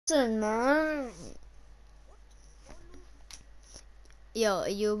Listen, man. Yo,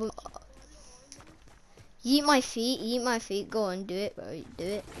 you eat my feet, go on, do it, bro, do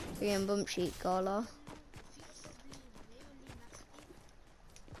it. You're gonna bump cheek, Gala.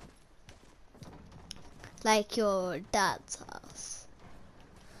 Like your dad's house.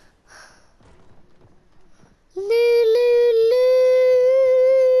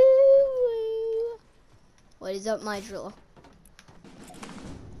 What is up, my drill?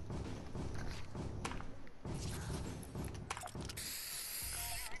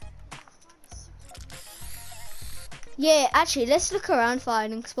 Yeah, actually, let's look around for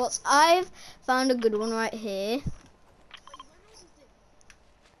hiding spots. I've found a good one right here.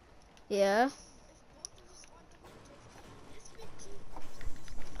 Yeah.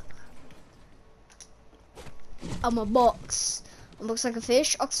 I'm a box. A box like a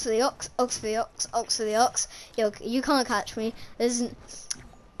fish. Ox for the ox. Ox for the ox. Ox for the ox. Yo, you can't catch me. There's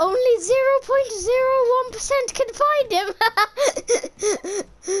only 0.01% can find him.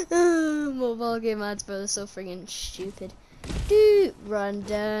 Mobile game ads, bro, they're so friggin' stupid. Dude, run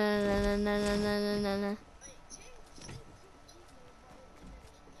down. Na, na, na, na, na, na, na.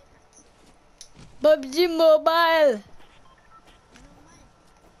 PUBG Mobile.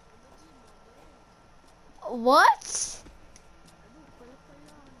 What?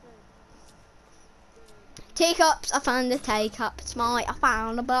 Take-ups, I found the take-up. It's my, I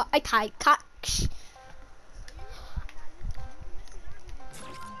found a take-ups.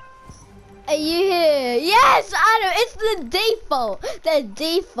 Are you here? Yes, Adam, it's the default. The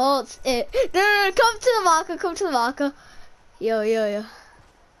default's it. No, come to the marker, come to the marker. Yo.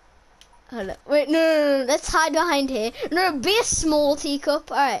 Hold up. Wait, no, let's hide behind here. No, be a small teacup.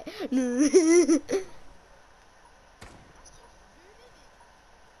 Alright. No.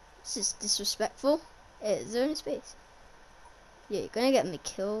 This is disrespectful. Is there any space? Yeah, you're gonna get me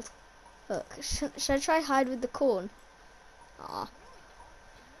killed. Look, should I try hide with the corn? Aw.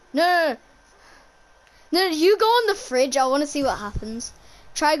 No, you go on the fridge. I want to see what happens.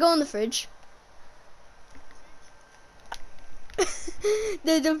 Try go on the fridge.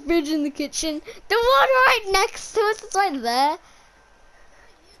 There's a fridge in the kitchen. The one right next to us is right there.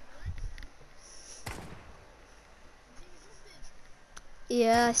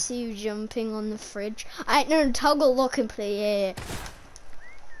 Yeah, I see you jumping on the fridge. Alright, no, toggle lock and play,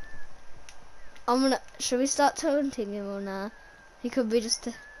 yeah. Should we start taunting him or nah? He could be just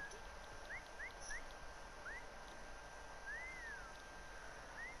a...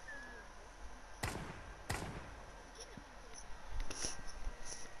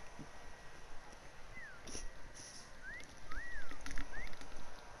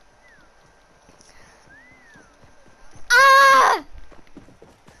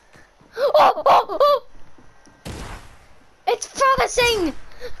 Oh! It's promising!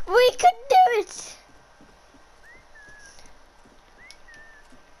 We can do it!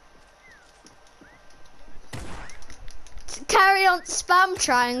 Carry on, spam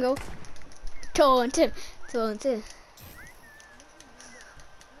triangle. Taunt him. He's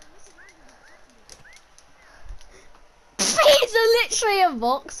literally a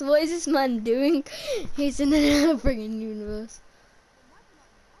box. What is this man doing? He's in another friggin' universe.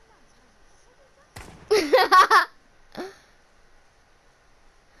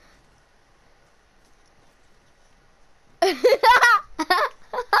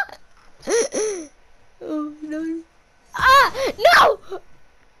 Oh no. Ah! No!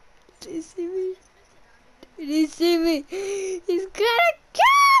 Did he see me? Did he see me? He's gonna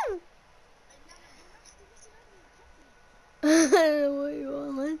come! I don't know what you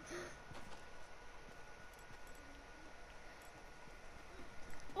want, man.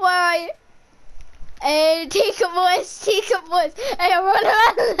 Where are you? Hey, take a boys. Hey,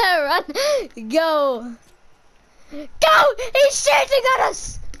 run. Go. He's shooting at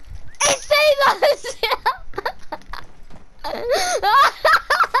us. He's seeing us.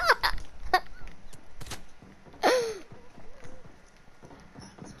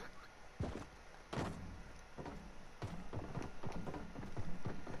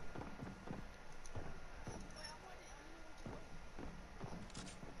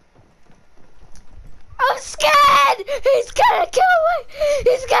 I'm scared! He's gonna kill me!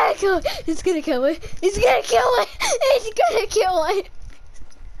 He's gonna kill me!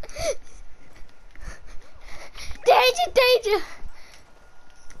 Danger!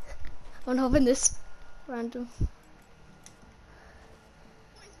 I'm hoping this random.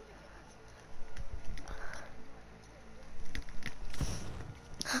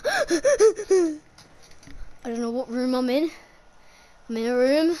 I don't know what room I'm in. I'm in a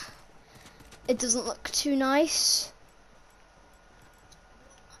room. It doesn't look too nice.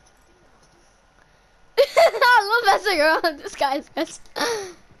 messing around. This guy's messing.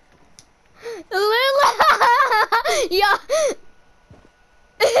 Yeah.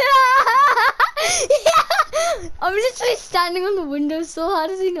 I'm literally standing on the windowsill. How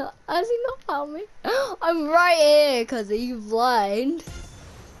does he not? How does he not found me? I'm right here, cause he's blind.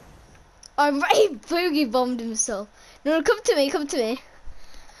 I'm right. He boogie bombed himself. No, come to me. Come to me.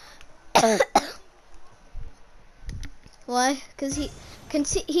 Why? Cause he can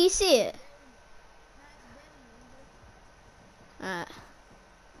see. He see it. Alright.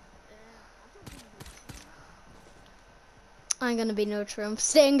 I'm gonna be neutral. I'm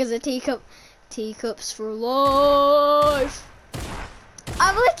staying as a teacup. Teacups for life.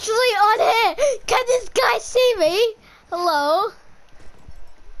 I'm literally on here. Can this guy see me? Hello?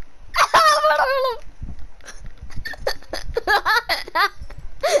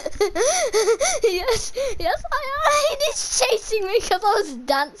 Yes, yes, I am. He's chasing me because I was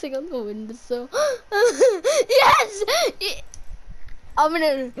dancing on the windowsill. Yes! I'm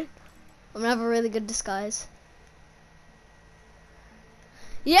gonna have a really good disguise.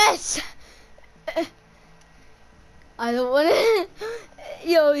 Yes! I don't want to.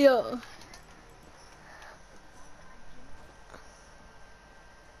 Yo.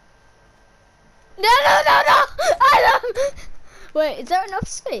 No! I don't. Wait, is there enough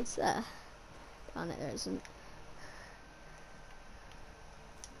space there? Oh no, there isn't.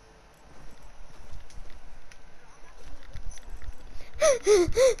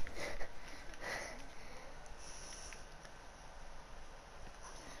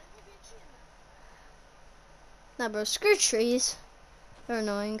 Nah, bro, screw trees. They're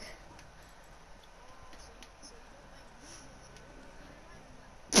annoying.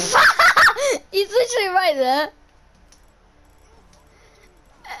 He's literally right there.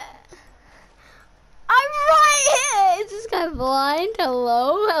 I'm right here. Is this guy blind?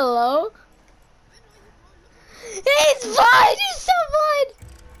 Hello? He's blind. He's so blind.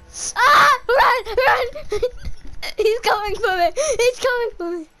 Ah, run. He's coming for me.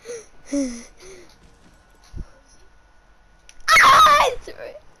 Ah, it's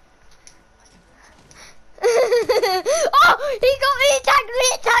right. Oh, he got me. He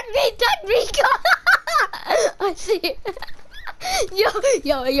tagged me. I see it.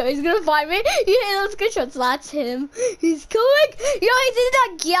 Yo, he's gonna find me. Yeah, those good shots. That's him. He's coming. Yo, he's in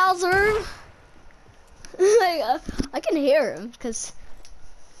that gal's room. I can hear him, cause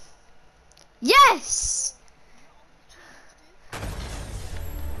yes.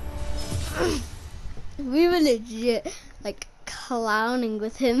 We were legit like clowning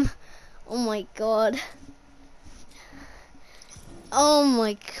with him. Oh my god. Oh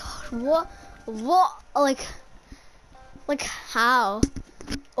my god. What? Like how?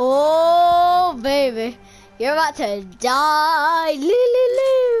 Oh baby, you're about to die.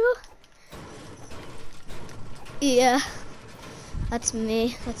 Yeah, that's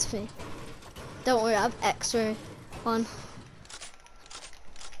me. Don't worry, I have X-ray on.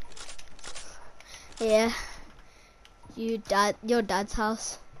 Yeah, your dad's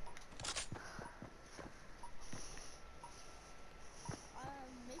house.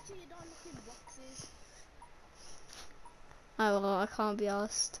 Make sure you don't look in boxes. I can't be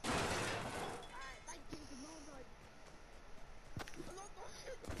asked.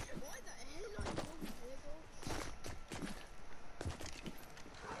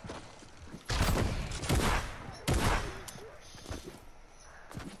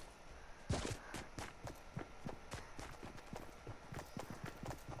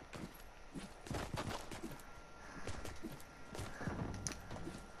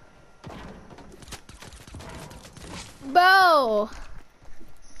 Bro!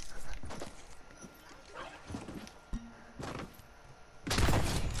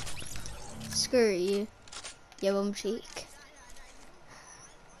 Screw you, you bum cheek.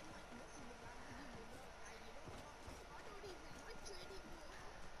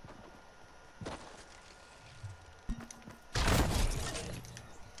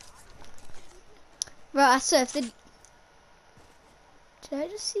 Bro, I swear, did I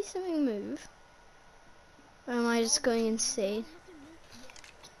just see something move? Or am I just going insane?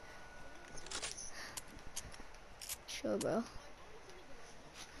 Sure, bro.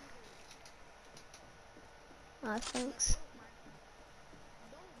 Ah, thanks.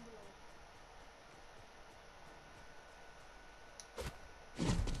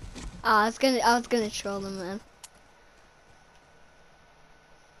 I was gonna troll him, man.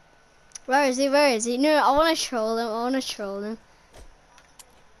 Where is he? No, I wanna troll him.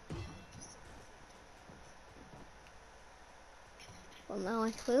 Well, now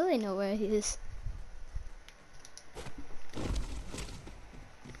I clearly know where he is.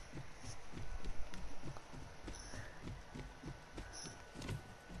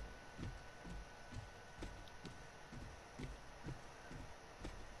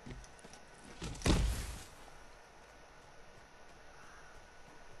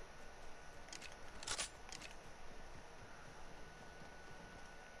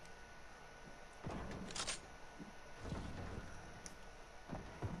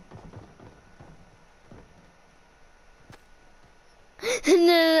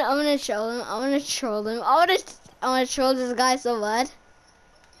 No, I'm gonna troll him. I'm gonna troll him. I wanna troll this guy so bad.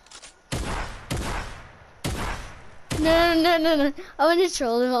 No. I wanna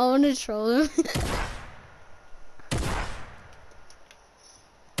troll him. I wanna troll him.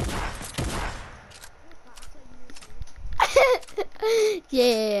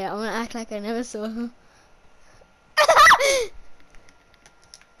 Yeah. I'm gonna act like I never saw him.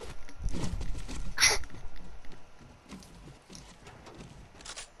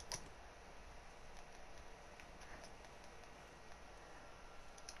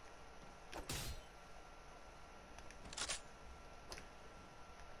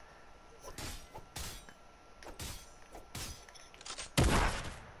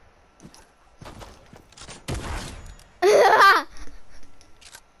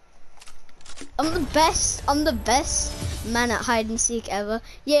 I'm the best man at hide and seek ever.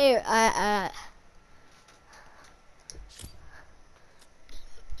 Yeah,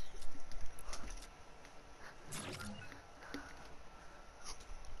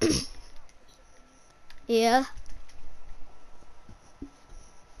 yeah.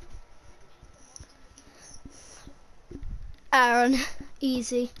 Aaron,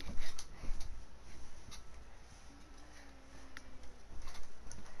 easy.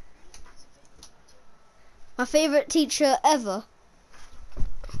 My favorite teacher ever.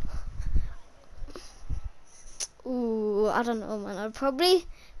 Ooh, I don't know, man. I'd probably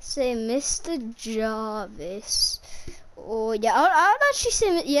say Mr. Jarvis. Or yeah, I'd actually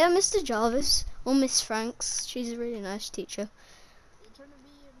say yeah, Mr. Jarvis or Miss Franks. She's a really nice teacher. You're trying to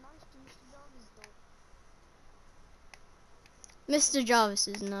be nice to Mr. Jarvis, though. Mr. Jarvis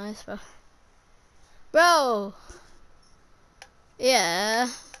is nice, bro. Yeah,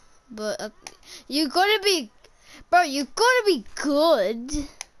 but you gotta be, bro. You gotta be good.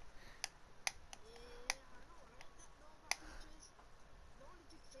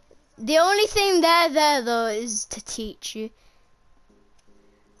 The only thing they're there though is to teach you.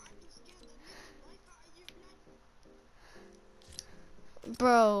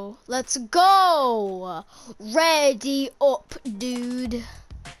 Bro, let's go. Ready up, dude.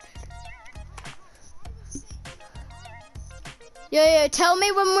 Yo, tell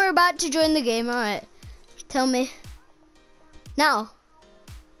me when we're about to join the game, alright? Tell me. Now.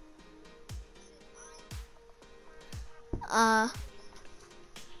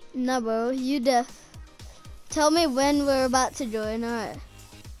 No, bro, you deaf. Tell me when we're about to join, alright?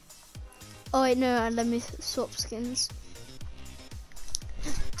 Oh, wait, no, let me swap skins.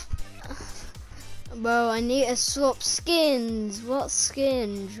 Bro, I need to swap skins. What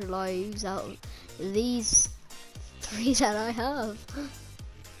skin should I use out of these 3 that I have?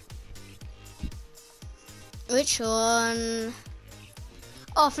 Which one?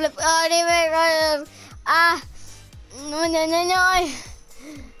 Oh, flip. Oh, anyway, no.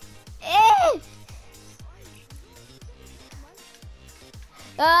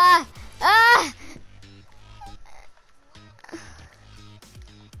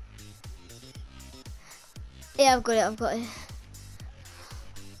 Yeah, I've got it.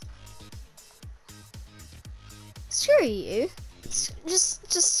 Screw you. Just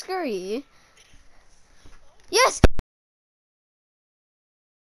screw you. Yes!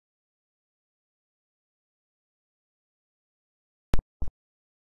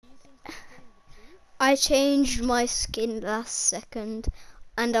 I changed my skin last second,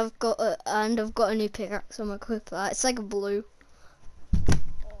 and I've got a new pickaxe on my equip that. It's like a blue. Oh.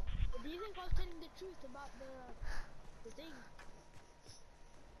 Do you think I was telling the truth about the thing?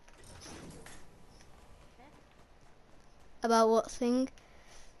 Okay. About what thing?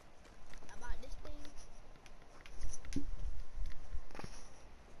 About this thing?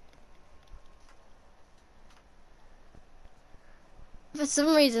 For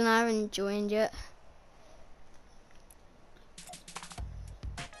some reason, I haven't joined yet.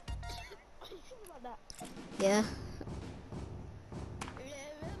 Are you sure about that? Yeah. Yeah,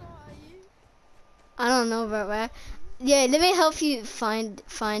 where are you? I don't know about where. Yeah, let me help you find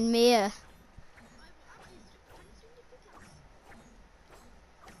me.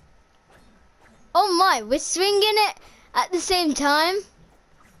 Oh my, we're swinging it at the same time.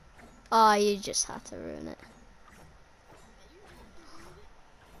 Oh, you just had to ruin it.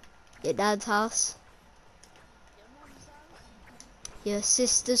 Your dad's house. Your mom's house? Your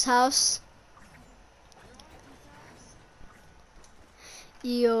sister's house.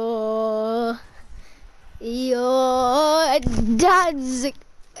 Your dad's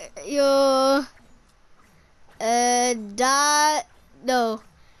dad, no,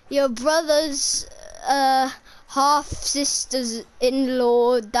 your brother's half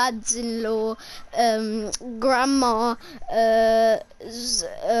sisters-in-law, dads-in-law, grandma,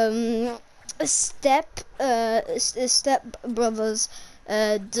 step brothers,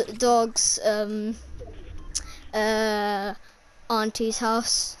 dogs, auntie's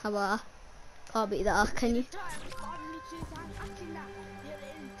house. How about that? I'll be there, can you? Your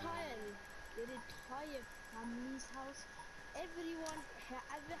entire family's house. Everyone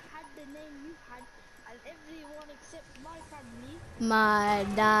ever had the name you had, and everyone except my family. My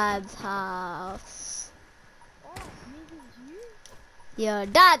dad's house. Oh, meaning you? Your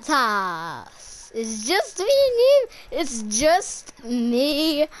dad's house. It's just me and you. It's just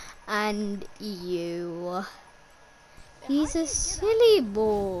me and you. He's a silly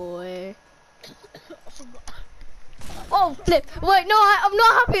boy. Oh, flip. Wait, no, I'm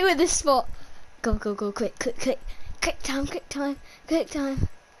not happy with this spot. Go, go, go, quick, quick, quick. Quick time, quick time, quick time.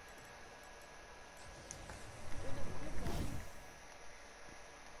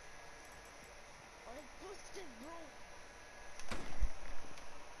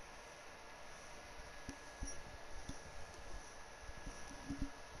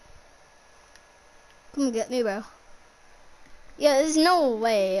 Come and get me, bro. Yeah, there's no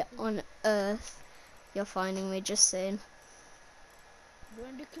way on earth you're finding me, just saying. You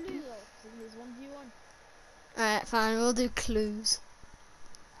want to do clue though? There's 1v1. Alright, fine, we'll do clues.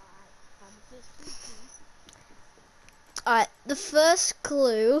 Alright, the first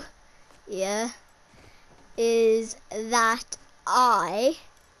clue, yeah, is that I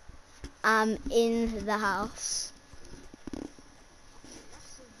am in the house.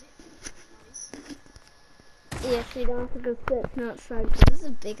 Yeah, so you don't have to go searching outside, because this is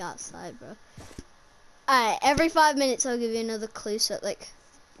a big outside, bro. Alright, every 5 minutes I'll give you another clue, so like...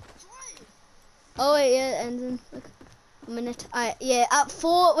 Oh wait, yeah, it ends in like a minute. Alright, yeah, at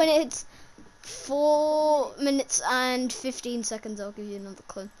 4, when it hits 4 minutes and 15 seconds, I'll give you another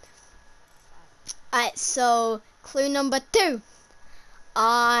clue. Alright, so clue number 2.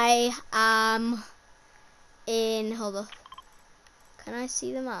 I am in, hold on. Can I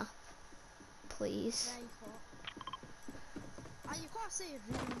see the map, please? Yeah, you can't say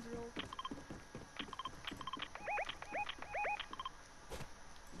room, bro.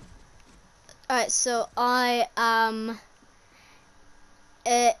 Alright, so I am,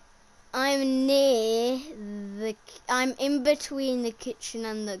 I'm near the, I'm in between the kitchen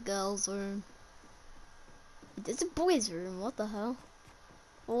and the girls' room. There's a boys' room, what the hell?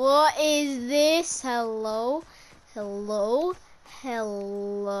 What is this? Hello? Hello?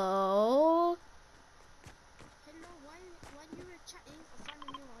 Hello? Hello, when you were chatting, I found a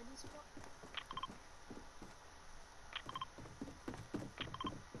new hiding spot.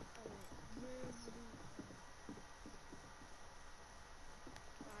 Where's the room?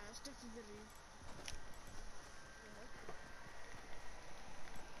 That's definitely the room.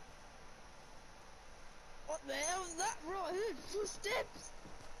 What the hell is that, bro? I heard footsteps.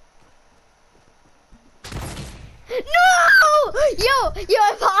 No! Yo,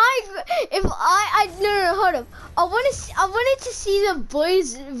 if I, no, hold up. I wanted to see the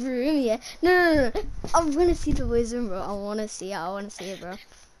boys' room, yeah. No. I want to see the boys' room, bro. I want to see it, bro.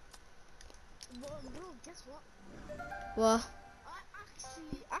 Bro, guess what? What?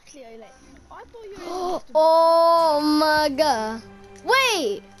 I thought you were in the master bedroom. Oh my god.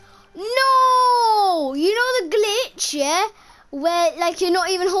 Wait! No! You know the glitch, yeah? Where, like, you're not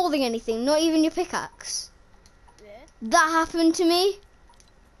even holding anything, not even your pickaxe. Yeah. That happened to me.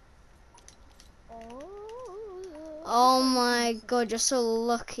 Oh my god, you're so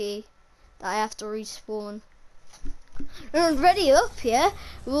lucky that I have to respawn. Ready up, yeah?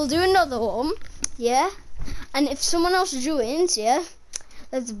 We'll do another one, yeah? And if someone else joins, yeah?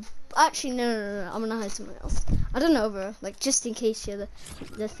 Let's actually no, I'm gonna hide someone else. I don't know, bro. Like, just in case you're the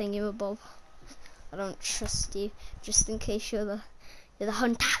thingamabob. I don't trust you. Just in case you're the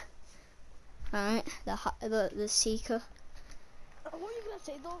hunter. Alright, the seeker. What are you gonna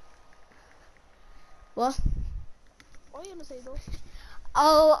say though? What? What are you gonna say though?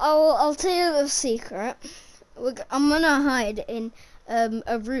 I'll tell you the secret. I'm gonna hide in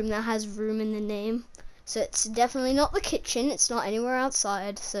a room that has room in the name. So it's definitely not the kitchen. It's not anywhere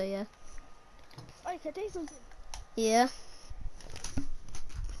outside. So yeah. Oh, can I tell you something? Yeah. This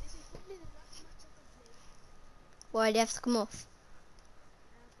is probably the last match I can play. Why do you have to come off?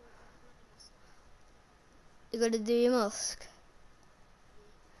 You gotta do your mask.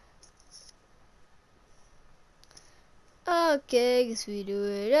 Okay, guess we do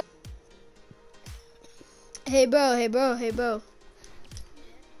it. Hey bro.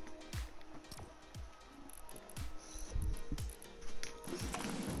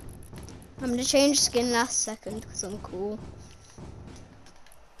 I'm gonna change skin last second because I'm cool.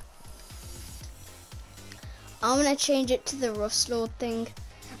 I'm gonna change it to the Rust Lord thing.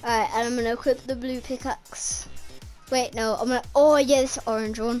 Alright, and I'm gonna equip the blue pickaxe. Wait, no, I'm gonna, oh yeah, this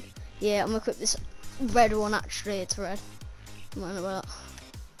orange one. Yeah, I'm gonna equip this red one actually, it's red. I'm on about.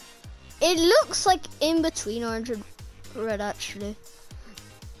 It looks like in between orange and red actually.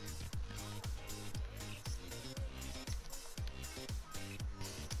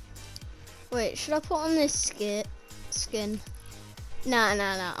 Wait, should I put on this skin? Nah, I'm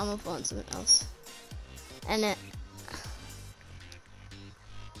gonna put on something else. And it,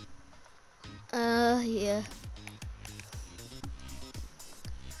 yeah.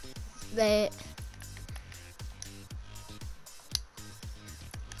 Wait.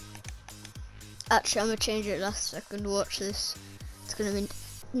 Actually, I'm gonna change it last second. Watch this. It's gonna be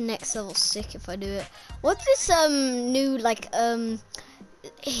next level sick if I do it. What's this new like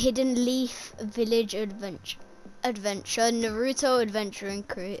hidden leaf village adventure Naruto adventure in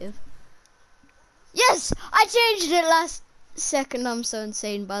creative? Yes, I changed it last second. I'm so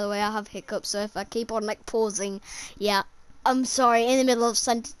insane. By the way, I have hiccups, so if I keep on like pausing, yeah, I'm sorry. In the middle of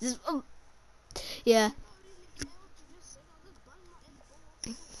sentences, yeah.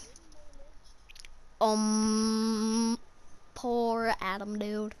 Poor Adam,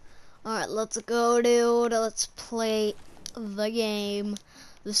 dude. Alright, let's go, dude. Let's play the game.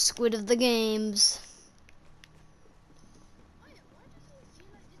 The squid of the games.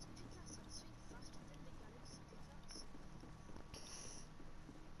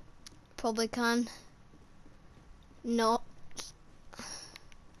 Probably can. Not.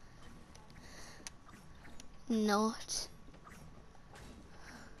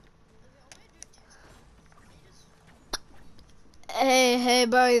 Hey,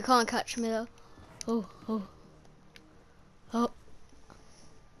 bro, you can't catch me though. Oh.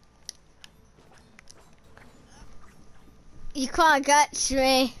 You can't catch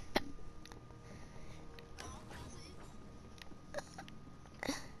me.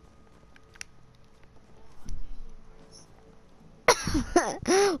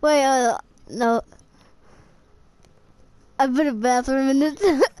 Wait, no. I put a bathroom in it.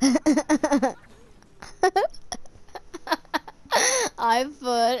 I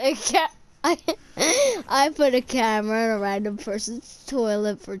put a camera in a random person's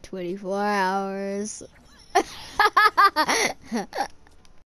toilet for 24 hours.